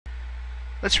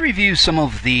Let's review some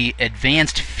of the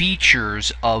advanced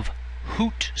features of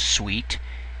HootSuite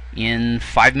in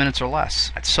 5 minutes or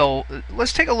less. So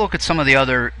let's take a look at some of the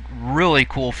other really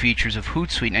cool features of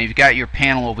HootSuite. Now you've got your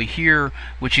panel over here,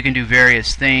 which you can do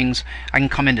various things. I can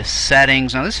come into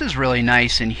settings. Now this is really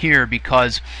nice in here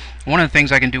because one of the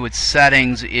things I can do with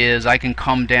settings is I can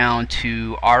come down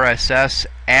to RSS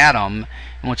Atom,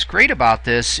 and what's great about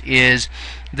this is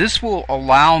this will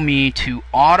allow me to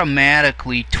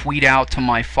automatically tweet out to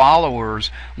my followers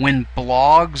when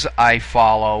blogs I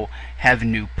follow have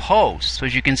new posts. So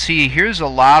as you can see, here's a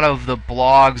lot of the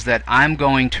blogs that I'm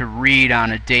going to read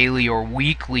on a daily or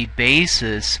weekly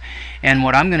basis, and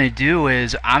what I'm going to do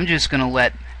is I'm just going to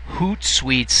let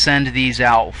HootSuite send these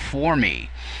out for me.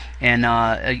 And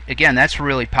again, that's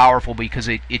really powerful because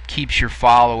it keeps your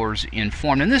followers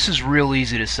informed. And this is real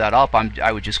easy to set up.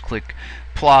 I would just click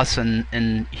plus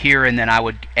and here, and then I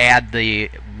would add the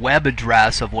web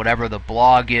address of whatever the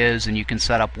blog is, and you can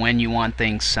set up when you want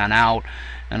things sent out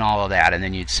and all of that, and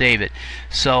then you'd save it.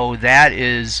 So that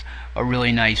is a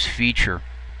really nice feature.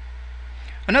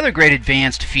 Another great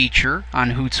advanced feature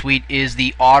on HootSuite is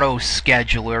the auto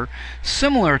scheduler,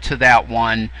 similar to that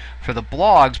one for the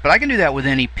blogs, but I can do that with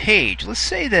any page. Let's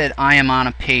say that I am on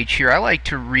a page here. I like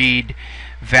to read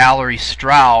Valerie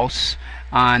Strauss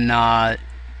on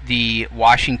the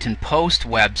Washington Post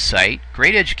website.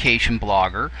 Great education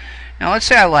blogger. Now let's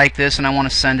say I like this and I want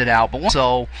to send it out, but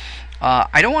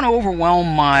I don't want to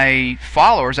overwhelm my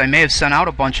followers. I may have sent out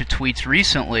a bunch of tweets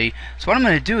recently, so what I'm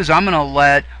going to do is I'm going to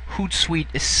let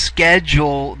HootSuite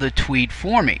schedule the tweet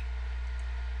for me.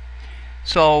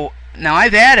 So now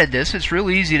I've added this. It's real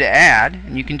easy to add,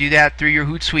 and you can do that through your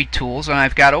HootSuite tools. And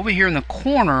I've got over here in the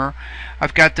corner,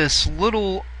 I've got this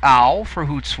little owl for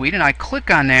HootSuite, and I click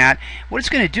on that. What it's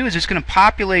going to do is it's going to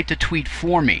populate the tweet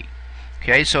for me.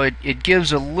 Okay, so it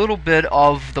gives a little bit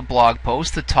of the blog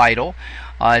post, the title.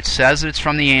 It says that it's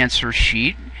from the answer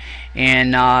sheet,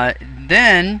 and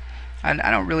then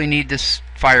I don't really need this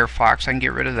Firefox. I can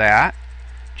get rid of that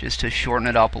just to shorten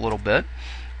it up a little bit.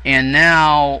 And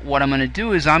now what I'm going to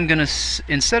do is I'm going to,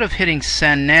 instead of hitting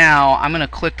send now, I'm going to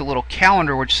click the little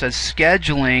calendar which says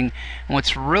scheduling, and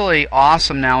what's really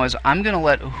awesome now is I'm going to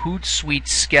let HootSuite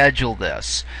schedule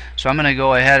this. So I'm going to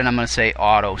go ahead and I'm going to say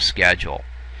auto schedule.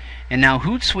 And now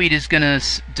HootSuite is going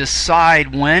to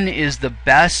decide when is the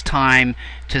best time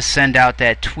to send out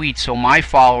that tweet so my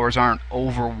followers aren't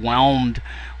overwhelmed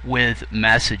with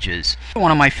messages.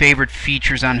 One of my favorite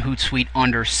features on HootSuite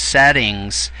under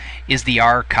settings is the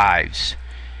archives.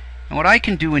 And what I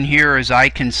can do in here is I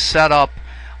can set up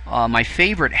my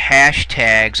favorite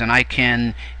hashtags, and I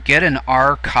can get an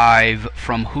archive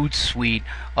from HootSuite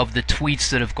of the tweets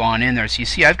that have gone in there. So you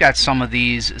see I've got some of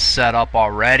these set up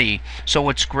already. So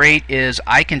what's great is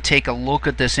I can take a look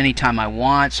at this anytime I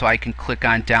want, so I can click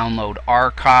on download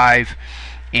archive,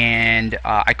 and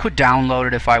I could download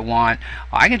it if I want.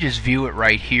 I can just view it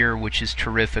right here, which is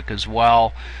terrific as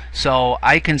well. So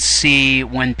I can see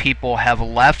when people have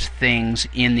left things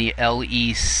in the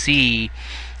LEC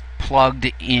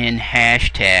plugged in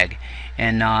hashtag,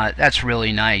 and that's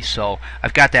really nice. So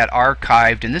I've got that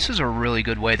archived, and this is a really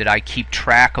good way that I keep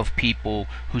track of people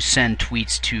who send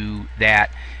tweets to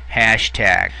that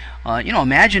hashtag. You know,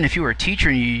 imagine if you were a teacher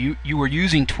and you were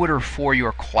using Twitter for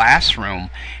your classroom,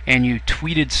 and you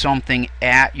tweeted something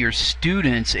at your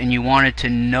students and you wanted to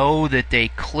know that they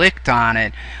clicked on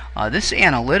it. This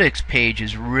analytics page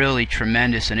is really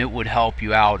tremendous, and it would help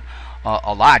you out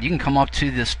a lot. You can come up to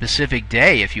the specific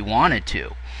day if you wanted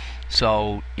to.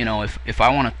 So, you know, if I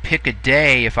want to pick a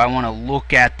day, if I want to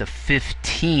look at the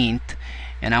 15th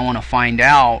and I want to find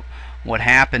out what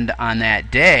happened on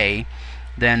that day,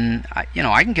 then you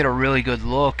know, I can get a really good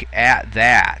look at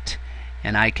that,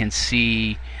 and I can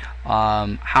see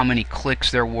how many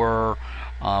clicks there were,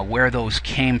 where those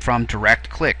came from. Direct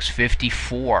clicks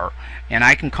 54, and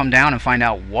I can come down and find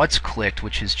out what's clicked,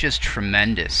 which is just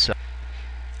tremendous. So,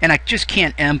 and I just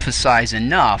can't emphasize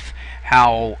enough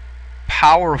how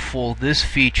powerful this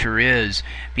feature is,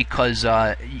 because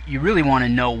you really want to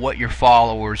know what your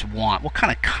followers want. What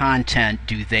kind of content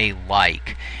do they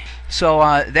like? So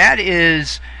that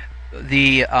is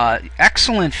the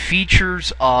excellent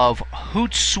features of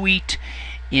HootSuite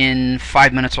in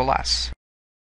 5 minutes or less.